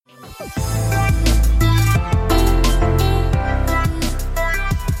What's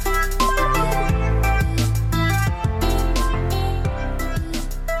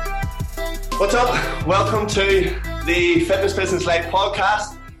up? Welcome to the Fitness Business Life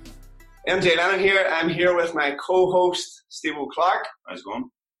podcast. MJ Lennon here. I'm here with my co-host, Steve O'Clark. How's it going?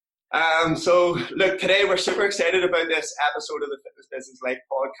 So look, today we're super excited about this episode of the Fitness Business Life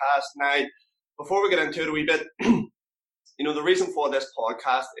podcast. Now, before we get into it a wee bit, the reason for this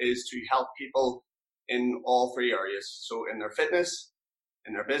podcast is to help people in all three areas. So in their fitness,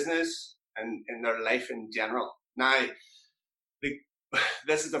 in their business, and in their life in general. Now,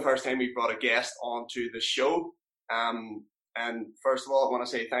 this is the first time we've brought a guest onto the show. And first of all, I want to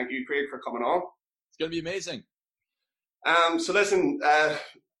say thank you, Craig, for coming on. It's going to be amazing. So listen,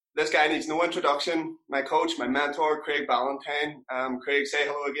 this guy needs no introduction. My coach, my mentor, Craig Ballantyne. Craig, say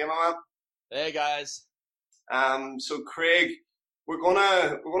hello again, my man. Hey, guys. So Craig, we're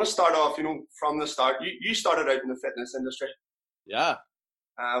gonna start off, from the start. You started out in the fitness industry. Yeah.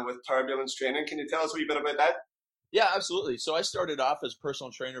 With Turbulence Training. Can you tell us a wee bit about that? Yeah, absolutely. So I started off as a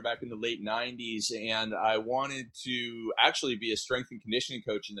personal trainer back in the late 90s, and I wanted to actually be a strength and conditioning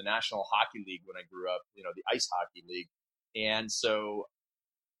coach in the National Hockey League when I grew up, the Ice Hockey League. And so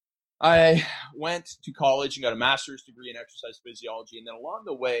I went to college and got a master's degree in exercise physiology. And then along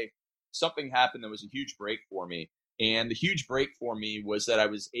the way, something happened that was a huge break for me. And the huge break for me was that I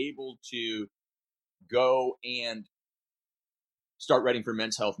was able to go and start writing for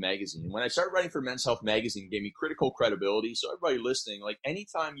Men's Health Magazine. And when I started writing for Men's Health Magazine, it gave me critical credibility. So everybody listening, like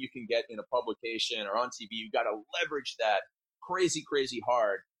anytime you can get in a publication or on TV, you got to leverage that crazy, crazy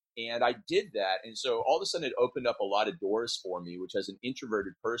hard. And I did that. And so all of a sudden it opened up a lot of doors for me, which as an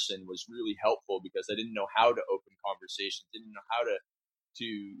introverted person was really helpful because I didn't know how to open conversations, didn't know how to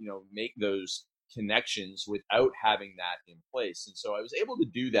make those connections without having that in place. And so I was able to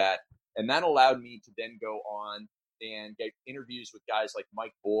do that. And that allowed me to then go on and get interviews with guys like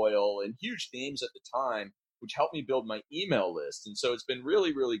Mike Boyle and huge names at the time, which helped me build my email list. And so it's been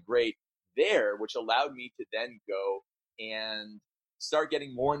really, really great there, which allowed me to then go and start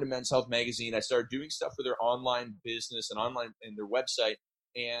getting more into Men's Health Magazine. I started doing stuff for their online business and their website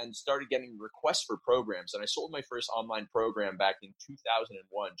and started getting requests for programs. And I sold my first online program back in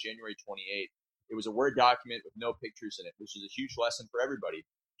 2001, January 28th. It was a Word document with no pictures in it, which is a huge lesson for everybody.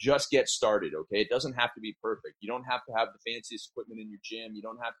 Just get started, okay? It doesn't have to be perfect. You don't have to have the fanciest equipment in your gym. You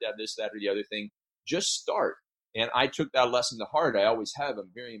don't have to have this, that, or the other thing. Just start. And I took that lesson to heart. I always have. I'm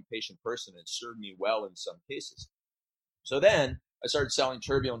a very impatient person, and it served me well in some cases. So then I started selling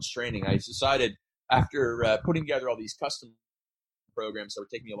Turbulence Training. I decided after putting together all these custom programs that were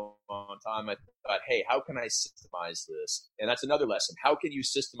taking me a long, long time, I thought, hey, how can I systemize this? And that's another lesson. How can you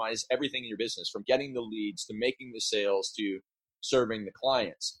systemize everything in your business, from getting the leads to making the sales to serving the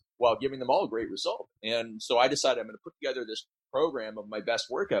clients while giving them all a great result? And so I decided I'm going to put together this program of my best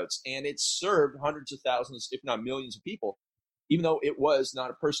workouts, and it served hundreds of thousands, if not millions of people, even though it was not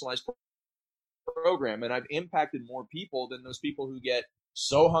a personalized program. And I've impacted more people than those people who get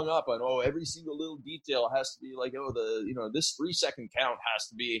so hung up on, every single little detail has to be like, this 3-second count has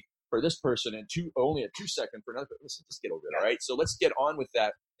to be for this person and only a 2-second for another. Listen, just get over it. All right. So let's get on with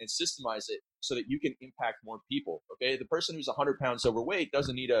that and systemize it so that you can impact more people. Okay. The person who's 100 pounds overweight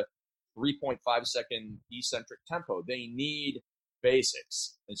doesn't need a 3.5 second eccentric tempo. They need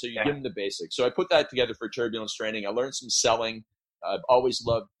basics. And so you give them the basics. So I put that together for Turbulence Training. I learned some selling. I've always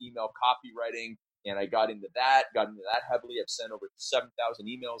loved email copywriting, and I got into that heavily. I've sent over 7,000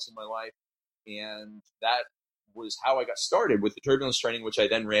 emails in my life. And that was how I got started with the Turbulence Training, which I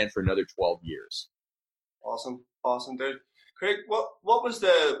then ran for another 12 years. Awesome, dude. Craig, what was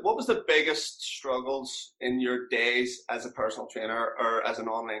the biggest struggles in your days as a personal trainer or as an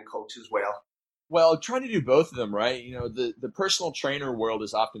online coach as well? Well, trying to do both of them, right? The personal trainer world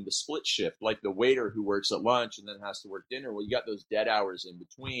is often the split shift, like the waiter who works at lunch and then has to work dinner. Well, you got those dead hours in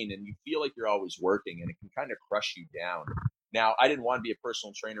between, and you feel like you're always working, and it can kind of crush you down. Now, I didn't want to be a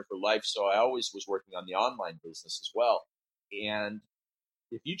personal trainer for life, so I always was working on the online business as well. And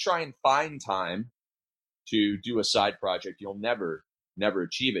if you try and find time to do a side project, you'll never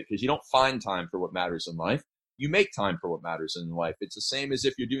achieve it, because you don't find time for what matters in life. You make time for what matters in life. It's the same as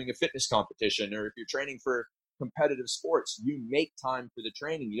if you're doing a fitness competition or if you're training for competitive sports. You make time for the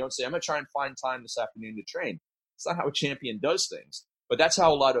training. You don't say, I'm going to try and find time this afternoon to train. It's not how a champion does things. But that's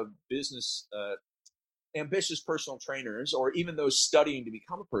how a lot of business ambitious personal trainers, or even those studying to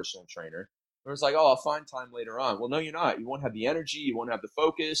become a personal trainer, it's like, I'll find time later on. Well, no, you're not. You won't have the energy, you won't have the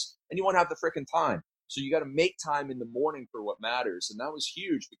focus, and you won't have the freaking time. So you got to make time in the morning for what matters. And that was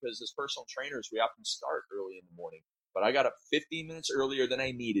huge, because as personal trainers, we often start early in the morning. but I got up 15 minutes earlier than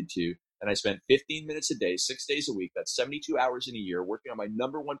I needed to. And I spent 15 minutes a day, 6 days a week. That's 72 hours in a year working on my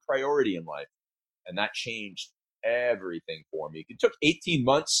number one priority in life. And that changed everything for me. It took 18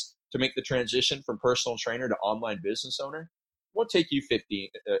 months to make the transition from personal trainer to online business owner. It won't take you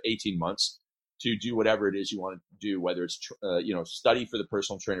 18 months to do whatever it is you want to do, whether it's, study for the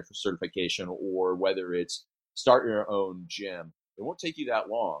personal trainer for certification or whether it's start your own gym. It won't take you that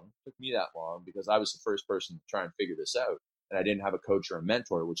long. It took me that long because I was the first person to try and figure this out. And I didn't have a coach or a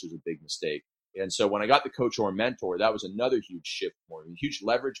mentor, which was a big mistake. And so when I got the coach or mentor, that was another huge shift for me, a huge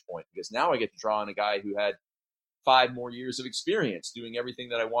leverage point, because now I get to draw on a guy who had 5 more years of experience doing everything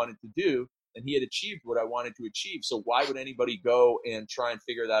that I wanted to do, and he had achieved what I wanted to achieve. So why would anybody go and try and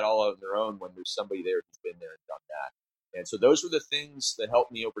figure that all out on their own when there's somebody there who's been there and done that? And so those were the things that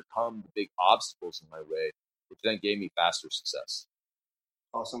helped me overcome the big obstacles in my way, which then gave me faster success.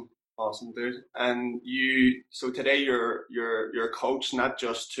 Awesome, dude. And so today you're a coach, not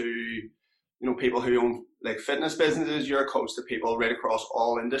just to people who own like fitness businesses. You're a coach to people right across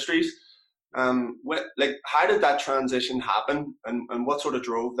all industries. How did that transition happen, and what sort of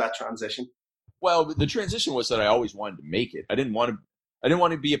drove that transition? Well, the transition was that I always wanted to make it. I didn't want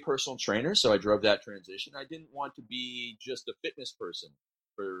to be a personal trainer, so I drove that transition. I didn't want to be just a fitness person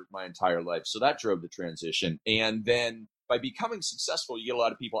for my entire life, so that drove the transition. And then by becoming successful, you get a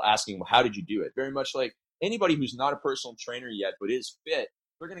lot of people asking, well, how did you do it? Very much like anybody who's not a personal trainer yet but is fit,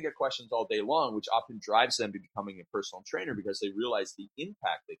 they're going to get questions all day long, which often drives them to becoming a personal trainer because they realize the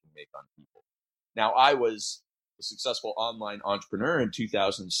impact they can make on people. Now, I was a successful online entrepreneur in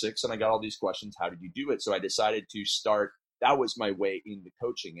 2006, and I got all these questions. How did you do it? So I decided to start. That was my way into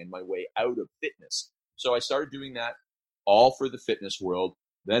coaching and my way out of fitness. So I started doing that all for the fitness world.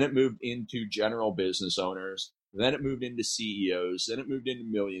 Then it moved into general business owners. Then it moved into CEOs. Then it moved into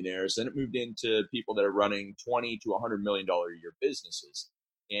millionaires. Then it moved into people that are running $20 to $100 million a year businesses.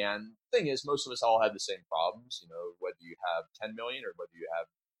 And the thing is, most of us all have the same problems, whether you have 10 million or whether you have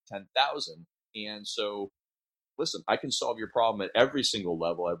 10,000. And so, listen, I can solve your problem at every single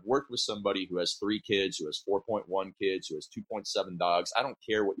level. I've worked with somebody who has 3 kids, who has 4.1 kids, who has 2.7 dogs. I don't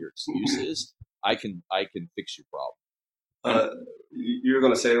care what your excuse is. I can fix your problem. You're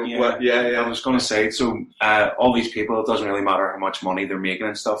going to say what? Yeah. I was going to say, so all these people, it doesn't really matter how much money they're making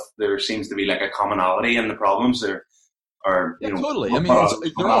and stuff. There seems to be like a commonality in the problems. Totally. I mean,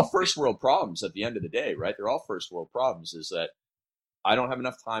 they're all first world problems at the end of the day, right? They're all first world problems. Is that I don't have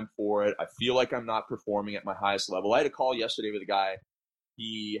enough time for it. I feel like I'm not performing at my highest level. I had a call yesterday with a guy.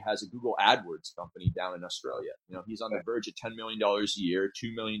 He has a Google AdWords company down in Australia. He's on the verge of $10 million a year,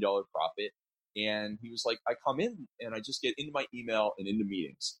 $2 million profit. And he was like, I come in and I just get into my email and into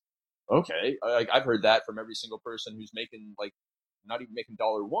meetings. Okay. I've heard that from every single person who's making not even making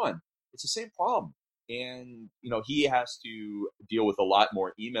 $1. It's the same problem. And, he has to deal with a lot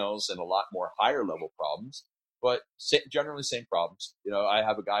more emails and a lot more higher level problems, but generally same problems. I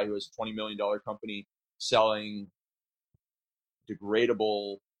have a guy who has a $20 million company selling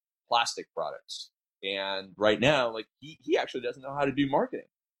degradable plastic products. And right now, he actually doesn't know how to do marketing.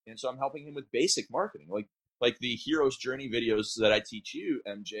 And so I'm helping him with basic marketing, like the hero's journey videos that I teach you,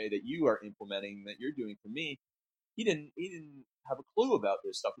 MJ, that you are implementing, that you're doing for me. He didn't have a clue about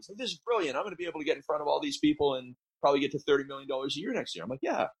this stuff. He's like, this is brilliant. I'm going to be able to get in front of all these people and probably get to $30 million a year next year. I'm like,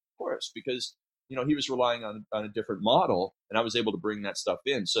 yeah, of course, because he was relying on a different model, and I was able to bring that stuff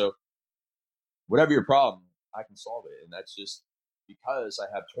in. So whatever your problem, I can solve it. And that's just because I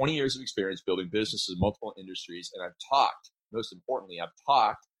have 20 years of experience building businesses in multiple industries, and most importantly, I've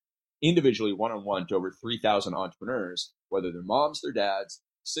talked individually one-on-one to over 3,000 entrepreneurs, whether they're moms, their dads,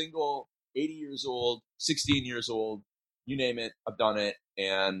 single, 80 years old, 16 years old, you name it, I've done it.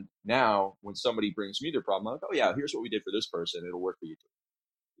 And now when somebody brings me their problem, I'm like, oh yeah, here's what we did for this person. It'll work for you too.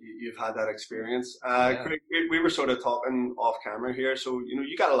 You've had that experience. Yeah. Craig, we were sort of talking off camera here. So,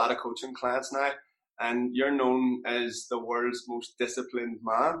 you got a lot of coaching clients now, and you're known as the world's most disciplined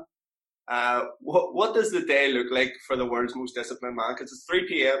man. What does the day look like for the world's most disciplined man? Because it's 3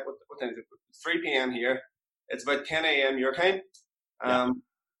 p.m. What time is it? It's 3 p.m. here. It's about 10 a.m. your time.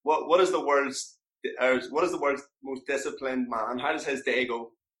 What is the world's most disciplined man? How does his day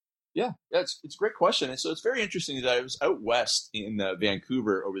go? Yeah, it's a great question. And so it's very interesting that I was out west in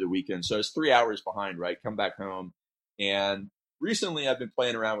Vancouver over the weekend. So I was 3 hours behind, right? Come back home. And recently I've been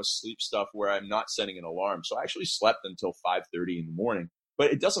playing around with sleep stuff where I'm not setting an alarm. So I actually slept until 5:30 in the morning.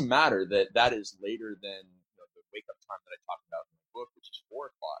 But it doesn't matter that is later than the wake up time that I talk about in my book, which is 4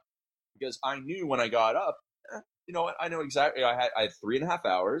 o'clock. Because I knew when I got up, I know exactly. I had 3.5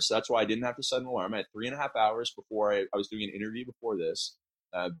 hours. That's why I didn't have to set an alarm. I had 3.5 hours before I was doing an interview before this.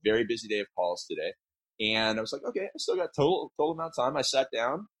 Very busy day of calls today. And I was like, okay, I still got total amount of time. I sat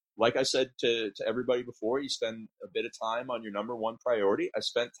down. Like I said to everybody before, you spend a bit of time on your number one priority. I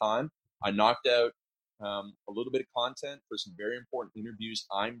spent time. I knocked out a little bit of content for some very important interviews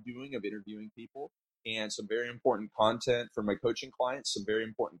I'm doing of interviewing people, and some very important content for my coaching clients, some very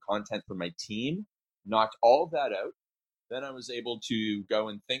important content for my team. Knocked all of that out. Then I was able to go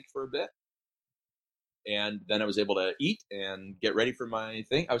and think for a bit. And then I was able to eat and get ready for my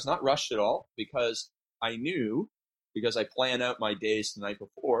thing. I was not rushed at all because I knew, because I plan out my days the night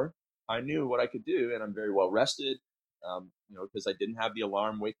before, I knew what I could do, and I'm very well rested, because I didn't have the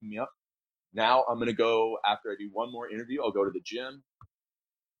alarm waking me up. Now I'm going to go, after I do one more interview, I'll go to the gym.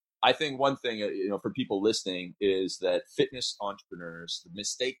 I think one thing, for people listening is that fitness entrepreneurs, the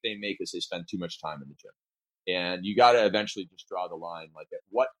mistake they make is they spend too much time in the gym. And you got to eventually just draw the line. Like, at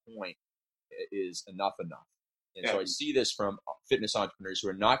what point is enough? And so I see this from fitness entrepreneurs who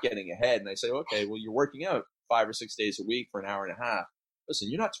are not getting ahead, and I say, okay, well, you're working out 5 or 6 days a week for an hour and a half. Listen,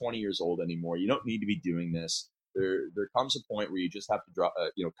 you're not 20 years old anymore. You don't need to be doing this. There comes a point where you just have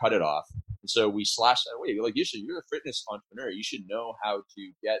to cut it off. And so we slash that away. Like, you're a fitness entrepreneur. You should know how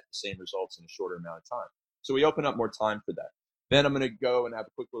to get the same results in a shorter amount of time. So we open up more time for that. Then I'm going to go and have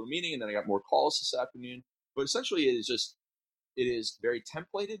a quick little meeting, and then I got more calls this afternoon. But essentially, it is very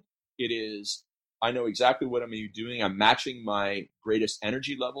templated. It is, I know exactly what I'm going to be doing. I'm matching my greatest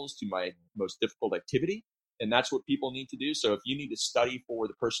energy levels to my most difficult activity. And that's what people need to do. So if you need to study for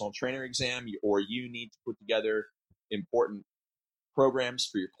the personal trainer exam, or you need to put together important programs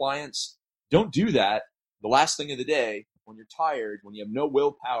for your clients, don't do that the last thing of the day when you're tired, when you have no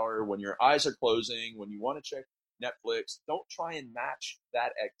willpower, when your eyes are closing, when you want to check Netflix. Don't try and match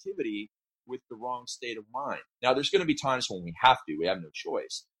that activity with the wrong state of mind. Now, there's going to be times when we have no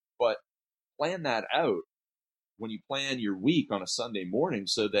choice, but plan that out when you plan your week on a Sunday morning,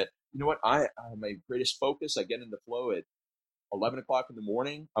 so that, I have my greatest focus. I get into flow at 11 o'clock in the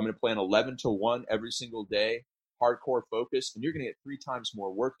morning. I'm going to plan 11 to 1 every single day, hardcore focus, and you're going to get 3 times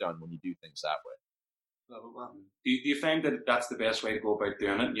more work done when you do things that way. Do you find that that's the best way to go about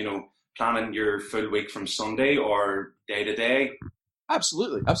doing it? Planning your full week from Sunday or day to day?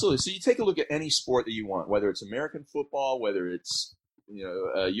 Absolutely. So you take a look at any sport that you want, whether it's American football, whether it's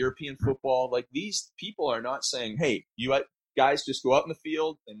European football. Like, these people are not saying, hey, you guys just go out in the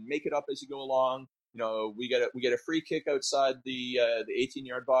field and make it up as you go along. We get a free kick outside the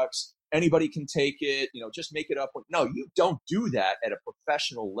 18-yard box. Anybody can take it. Just make it up. No, you don't do that at a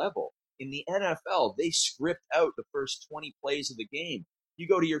professional level. In the NFL, they script out the first 20 plays of the game. You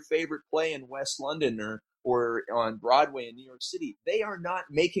go to your favorite play in West London or on Broadway in New York City, they are not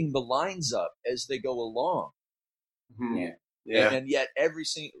making the lines up as they go along. Mm-hmm. Yeah. And yet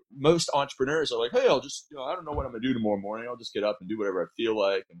most entrepreneurs are like, hey, I'll just, I don't know what I'm going to do tomorrow morning. I'll just get up and do whatever I feel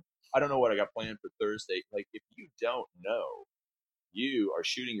like. And I don't know what I got planned for Thursday. Like, if you don't know, you are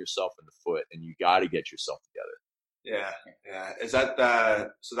shooting yourself in the foot, and you got to get yourself together. Yeah. Is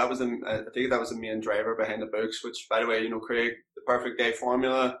that, so that was I think that was the main driver behind the books, which, by the way, Craig, the Perfect Day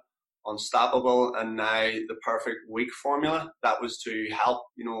Formula, Unstoppable, and now the Perfect Week Formula, that was to help,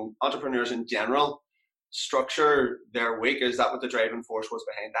 entrepreneurs in general structure their week. Is that what the driving force was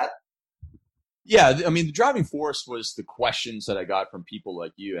behind that? Yeah, I mean, the driving force was the questions that I got from people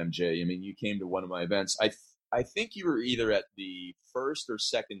like you, MJ. I mean, you came to one of my events. I think you were either at the first or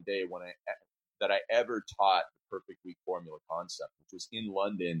second day that I ever taught the Perfect Week Formula concept, which was in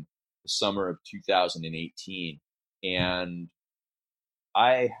London, the summer of 2018. And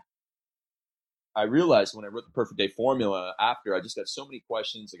I realized when I wrote the Perfect Day Formula, after, I just got so many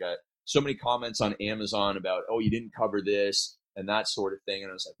questions. I got so many comments on Amazon about, oh, you didn't cover this and that sort of thing.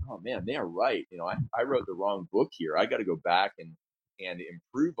 And I was like, oh man, they are right. I wrote the wrong book here. I got to go back and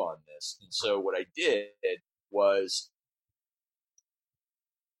improve on this. And so what I did was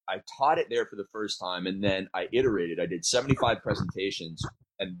I taught it there for the first time, and then I iterated. I did 75 presentations,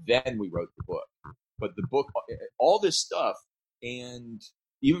 and then we wrote the book. But the book, all this stuff, and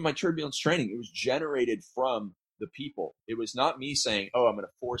even my turbulence training, it was generated from the people. It was not me saying, oh, I'm going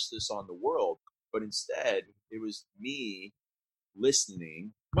to force this on the world, but instead it was me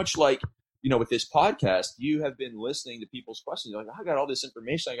listening, much like, with this podcast, you have been listening to people's questions. You're like, I got all this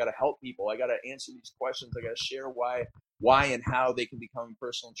information. I got to help people. I got to answer these questions. I got to share why and how they can become a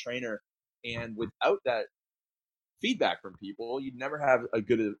personal trainer. And without that feedback from people, you'd never have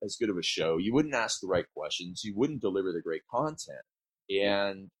as good of a show. You wouldn't ask the right questions. You wouldn't deliver the great content.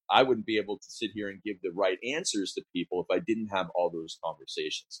 And I wouldn't be able to sit here and give the right answers to people if I didn't have all those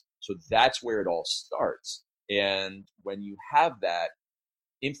conversations. So that's where it all starts. And when you have that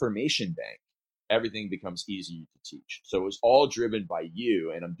information bank, everything becomes easier to teach. So it was all driven by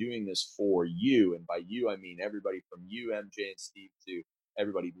you, and I'm doing this for you. And by you, I mean everybody from you, MJ and Steve, to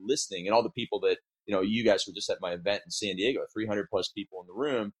everybody listening, and all the people that, you guys were just at my event in San Diego, 300 plus people in the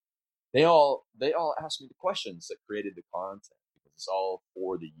room. They all asked me the questions that created the content, because it's all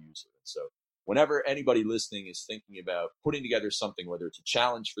for the user. And so whenever anybody listening is thinking about putting together something, whether it's a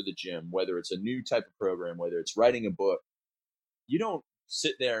challenge for the gym, whether it's a new type of program, whether it's writing a book, you don't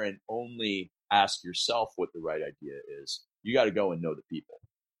sit there and only ask yourself what the right idea is. You got to go and know the people.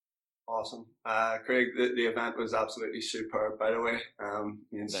 Awesome. Craig, the event was absolutely superb, by the way.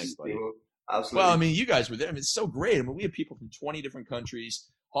 Thanks, buddy. Absolutely. Well, I mean, you guys were there. I mean, it's so great. I mean, we had people from 20 different countries: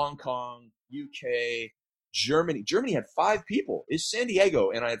 Hong Kong, UK, Germany. Germany had 5 people. It's San Diego,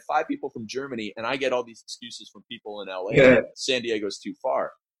 and I had 5 people from Germany, and I get all these excuses from people in LA. Yeah. San Diego's too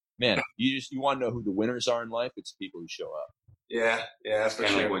far. Man, you want to know who the winners are in life? It's people who show up. Yeah, for kind of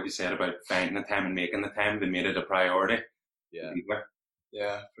sure. like what you said about finding the time and making the time. They made it a priority.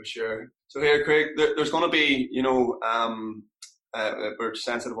 Yeah, for sure. So here, Craig, there's going to be, we're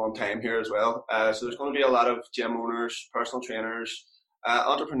sensitive on time here as well. So there's going to be a lot of gym owners, personal trainers,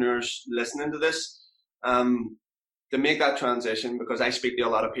 entrepreneurs listening to this, to make that transition, because I speak to a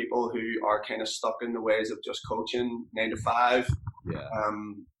lot of people who are kind of stuck in the ways of just coaching 9 to 5. Yeah.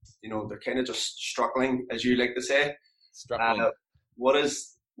 They're kind of just struggling, as you like to say. Struggling. What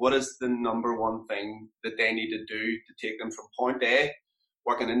is the number one thing that they need to do to take them from point A,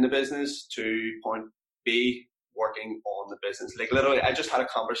 working in the business, to point B, working on the business? Like, literally, I just had a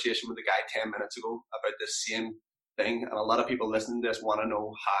conversation with a guy 10 minutes ago about this same thing, and a lot of people listening to this want to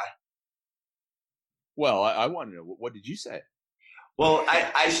know how. Well, I want to know, what did you say? Well,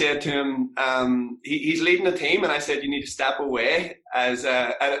 I said to him, he's leading the team, and I said, you need to step away.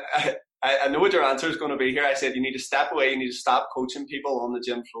 I know what your answer is going to be here. I said, you need to step away. You need to stop coaching people on the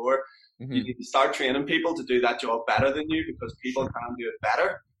gym floor. Mm-hmm. You need to start training people to do that job better than you, because people can do it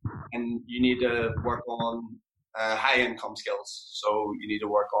better. And you need to work on high income skills. So you need to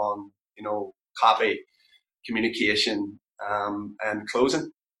work on, copy, communication, and closing.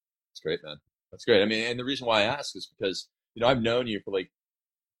 That's great, man. That's great. I mean, and the reason why I ask is because, I've known you for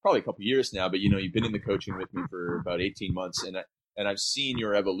probably a couple of years now, but you've been in the coaching with me for about 18 months, and I've seen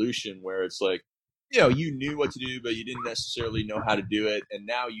your evolution, where it's like, you knew what to do, but you didn't necessarily know how to do it. And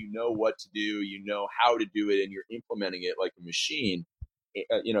now you know what to do, you know how to do it, and you're implementing it like a machine.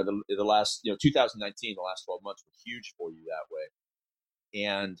 The last, 2019, the last 12 months were huge for you that way.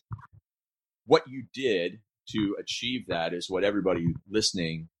 And what you did to achieve that is what everybody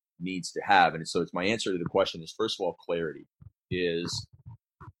listening needs to have. And so it's my answer to the question is, first of all, clarity. Is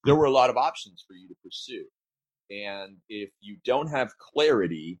there were a lot of options for you to pursue. And if you don't have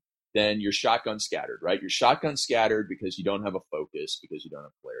clarity, then you're shotgun scattered, right? You're shotgun scattered because you don't have a focus, because you don't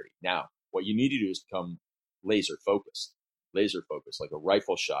have clarity. Now, what you need to do is become laser focused, like a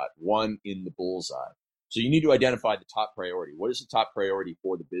rifle shot, one in the bullseye. So you need to identify the top priority. What is the top priority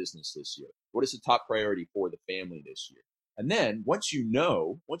for the business this year? What is the top priority for the family this year? And then once you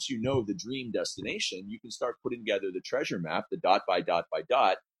know the dream destination, you can start putting together the treasure map, the dot by dot by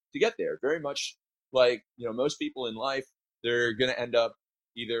dot, to get there. Very much like, most people in life, they're going to end up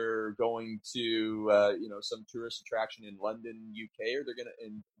either going to, some tourist attraction in London, UK, or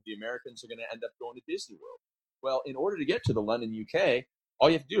and the Americans are going to end up going to Disney World. Well, in order to get to the London, UK, all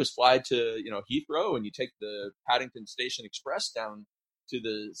you have to do is fly to, Heathrow, and you take the Paddington Station Express down to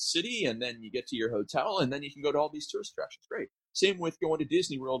the city, and then you get to your hotel, and then you can go to all these tourist attractions. Great. Same with going to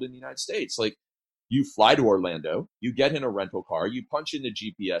Disney World in the United States. Like, you fly to Orlando, you get in a rental car, you punch in the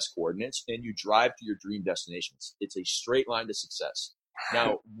GPS coordinates, and you drive to your dream destinations. It's a straight line to success.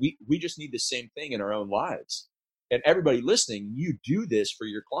 Now, we just need the same thing in our own lives. And everybody listening, you do this for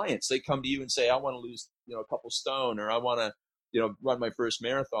your clients. They come to you and say, I want to lose, a couple stone, or I want to, run my first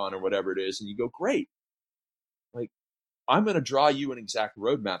marathon, or whatever it is. And you go, great. Like, I'm going to draw you an exact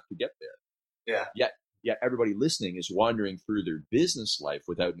roadmap to get there. Yeah. Yet everybody listening is wandering through their business life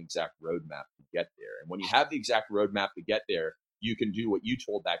without an exact roadmap to get there. And when you have the exact roadmap to get there, you can do what you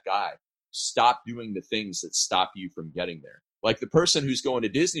told that guy. Stop doing the things that stop you from getting there. Like the person who's going to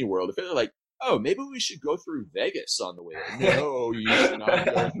Disney World, if they're like, oh, maybe we should go through Vegas on the way there. No, you should not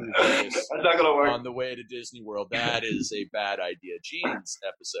go through Vegas. That's not gonna work. On the way to Disney World. That is a bad idea. Gene's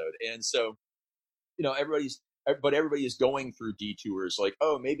episode. And so, everybody is going through detours, like,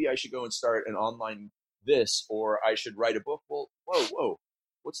 oh, maybe I should go and start an online this, or I should write a book. Well, whoa.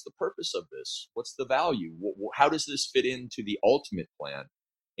 What's the purpose of this? What's the value? How does this fit into the ultimate plan?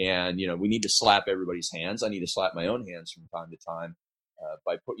 And, we need to slap everybody's hands. I need to slap my own hands from time to time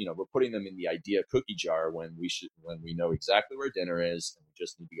we're putting them in the idea cookie jar when we know exactly where dinner is, and we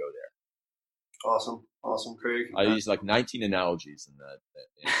just need to go there. Awesome, Craig. I use like 19 analogies in that.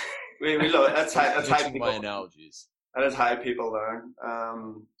 We love it. That's how Mixing people, my analogies. that is how people learn.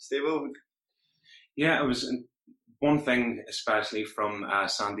 Steve? Yeah, it was one thing, especially from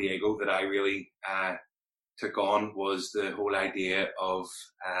San Diego, that I really took on was the whole idea of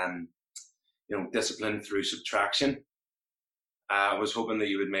discipline through subtraction. I was hoping that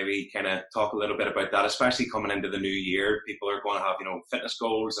you would maybe kind of talk a little bit about that, especially coming into the new year. People are going to have, fitness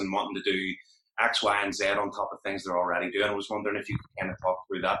goals and wanting to do X, Y, and Z on top of things they're already doing. I was wondering if you could kind of talk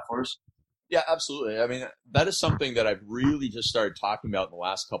through that for us. Yeah, absolutely. I mean, that is something that I've really just started talking about in the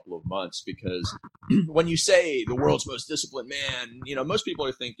last couple of months, because when you say the world's most disciplined man, most people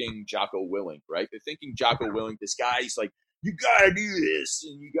are thinking Jocko Willink, right? They're thinking Jocko Willink, this guy, he's like, you gotta do this,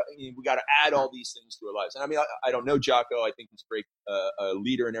 and we gotta add all these things to our lives. And I mean, I don't know Jocko. I think he's a great a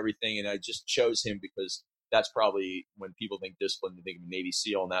leader and everything, and I just chose him because that's probably when people think discipline, they think of a Navy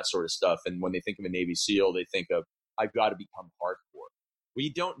SEAL and that sort of stuff. And when they think of a Navy SEAL, they think of, I've got to become hardcore. Well,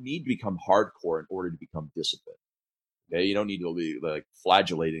 you don't need to become hardcore in order to become disciplined. Okay, you don't need to be like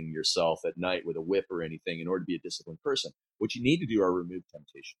flagellating yourself at night with a whip or anything in order to be a disciplined person. What you need to do are remove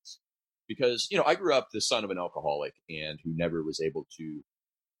temptations. Because, I grew up the son of an alcoholic and who never was able to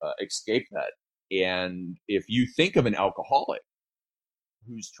escape that. And if you think of an alcoholic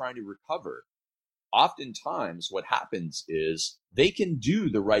who's trying to recover, oftentimes what happens is they can do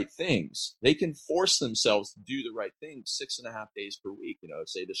the right things. They can force themselves to do the right things 6.5 days per week,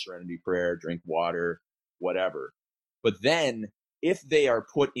 say the Serenity Prayer, drink water, whatever. But then if they are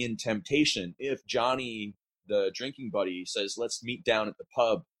put in temptation, if Johnny, the drinking buddy, says, let's meet down at the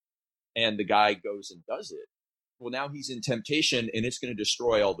pub, and the guy goes and does it, well, now he's in temptation and it's going to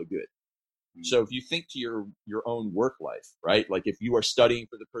destroy all the good. So if you think to your own work life, right? Like if you are studying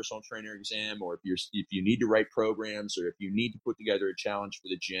for the personal trainer exam, or if you need to write programs, or if you need to put together a challenge for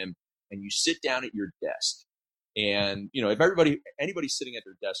the gym, and you sit down at your desk, and if anybody's sitting at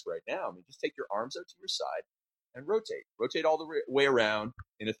their desk right now, I mean, just take your arms out to your side and rotate all the way around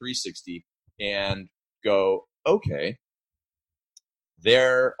in a 360, and go, okay.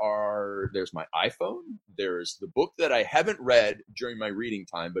 There's my iPhone. There's the book that I haven't read during my reading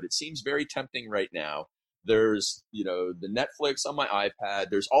time, but it seems very tempting right now. There's, the Netflix on my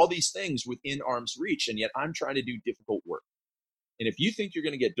iPad. There's all these things within arm's reach, and yet I'm trying to do difficult work. And if you think you're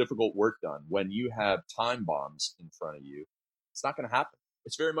going to get difficult work done when you have time bombs in front of you, it's not going to happen.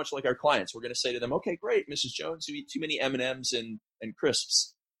 It's very much like our clients. We're going to say to them, okay, great, Mrs. Jones, you eat too many M&Ms and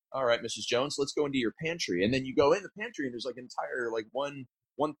crisps. All right, Mrs. Jones, let's go into your pantry. And then you go in the pantry and there's like entire, like one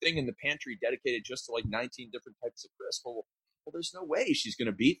thing in the pantry dedicated just to like 19 different types of crisps. Well, there's no way she's going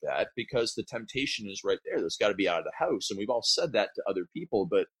to beat that, because the temptation is right there. That's got to be out of the house. And we've all said that to other people,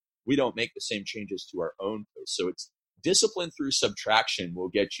 but we don't make the same changes to our own place. So it's discipline through subtraction will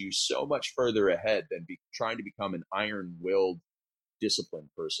get you so much further ahead than trying to become an iron-willed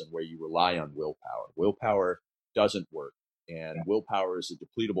disciplined person where you rely on willpower. Willpower doesn't work. And willpower is a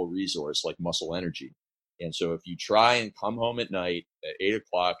depletable resource like muscle energy. And so if you try and come home at night at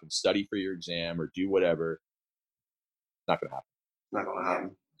 8:00 and study for your exam or do whatever, it's not going to happen. Not going to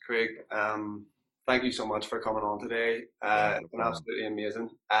happen. Craig, thank you so much for coming on today. It's been absolutely amazing.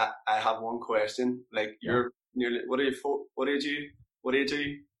 I have one question. Like, you're nearly, what age are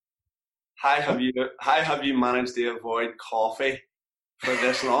you? How have you managed to avoid coffee for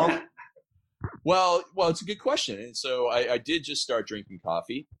this long? Well, it's a good question. And so I did just start drinking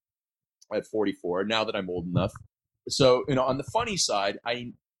coffee at 44, now that I'm old enough. So, on the funny side,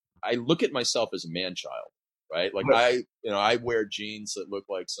 I look at myself as a man-child, right? Like I wear jeans that look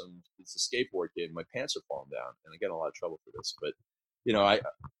like it's a skateboard kid, and my pants are falling down, and I get in a lot of trouble for this. But,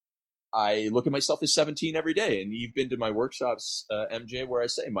 I look at myself as 17 every day. And you've been to my workshops, MJ, where I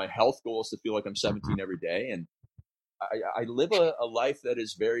say my health goal is to feel like I'm 17 every day. And I live a life that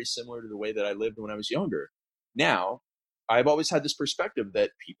is very similar to the way that I lived when I was younger. Now, I've always had this perspective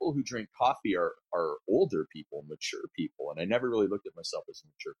that people who drink coffee are older people, mature people, and I never really looked at myself as a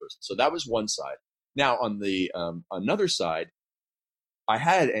mature person. So that was one side. Now, on the another side, I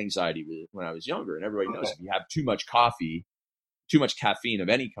had anxiety when I was younger, and everybody knows if you have too much coffee, too much caffeine of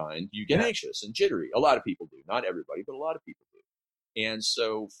any kind, you get anxious and jittery. A lot of people do. Not everybody, but a lot of people do. And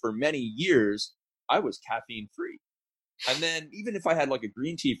so for many years, I was caffeine free. And then even if I had like a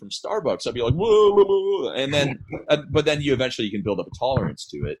green tea from Starbucks, I'd be like, whoa, whoa, whoa. And then, but then you can build up a tolerance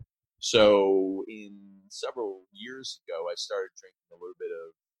to it. So in several years ago, I started drinking a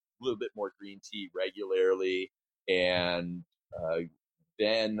little bit more green tea regularly. And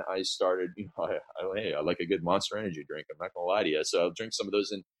then I started, I like a good Monster Energy drink. I'm not going to lie to you. So I'll drink some of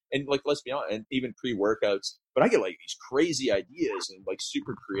those. And and like, let's be honest, and even pre-workouts, but I get like these crazy ideas and like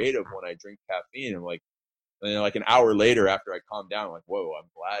super creative when I drink caffeine. I'm like, and then like an hour later after I calm down, I'm like, whoa, I'm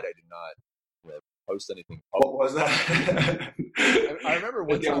glad I did not, you know, post anything public. What was that? I remember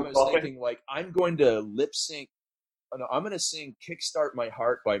one time I was thinking like, I'm going to lip sync. No, I'm going to sing "Kickstart My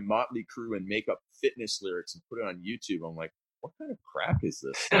Heart" by Motley Crue and make up fitness lyrics and put it on YouTube. I'm like, what kind of crap is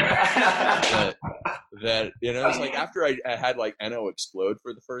this? that you know, it's like after I had like Eno explode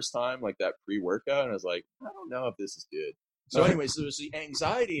for the first time, like that pre-workout, and I was like, I don't know if this is good. So anyways, there was the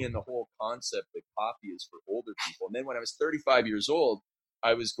anxiety in the whole concept that coffee is for older people. And then when I was 35 years old,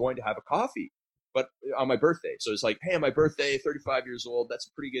 I was going to have a coffee, but on my birthday. So it's like, hey, on my birthday, 35 years old, that's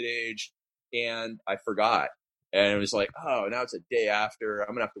a pretty good age. And I forgot. And it was like, oh, now it's a day after.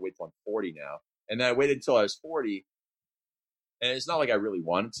 I'm going to have to wait till I'm 40 now. And then I waited until I was 40. And it's not like I really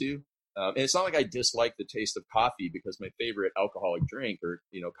wanted to. And it's not like I dislike the taste of coffee, because my favorite alcoholic drink or,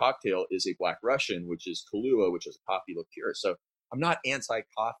 you know, cocktail is a Black Russian, which is Kahlua, which is a coffee liqueur. So I'm not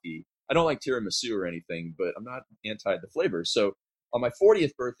anti-coffee. I don't like tiramisu or anything, but I'm not anti the flavor. So on my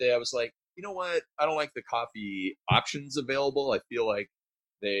 40th birthday, I was like, you know what? I don't like the coffee options available. I feel like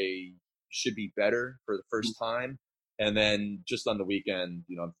they should be better for the first time. And then just on the weekend,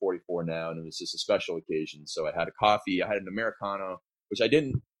 you know, I'm 44 now, and it was just a special occasion. So I had a coffee. I had an Americano, which I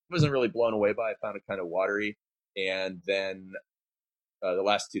wasn't really blown away by. I found it kind of watery. And then the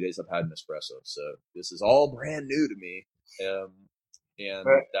last 2 days I've had an espresso. So this is all brand new to me. And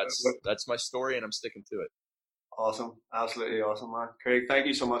that's my story, and I'm sticking to it. Awesome. Absolutely awesome, man. Craig, thank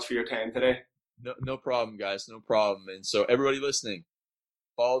you so much for your time today. No problem, guys. No problem. And so everybody listening,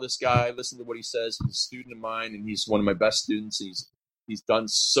 follow this guy, listen to what he says. He's a student of mine, and he's one of my best students. He's done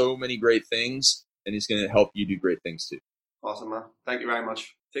so many great things, and he's going to help you do great things too. Awesome, man. Thank you very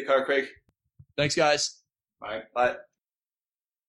much. Take care, Craig. Thanks, guys. Bye. Bye.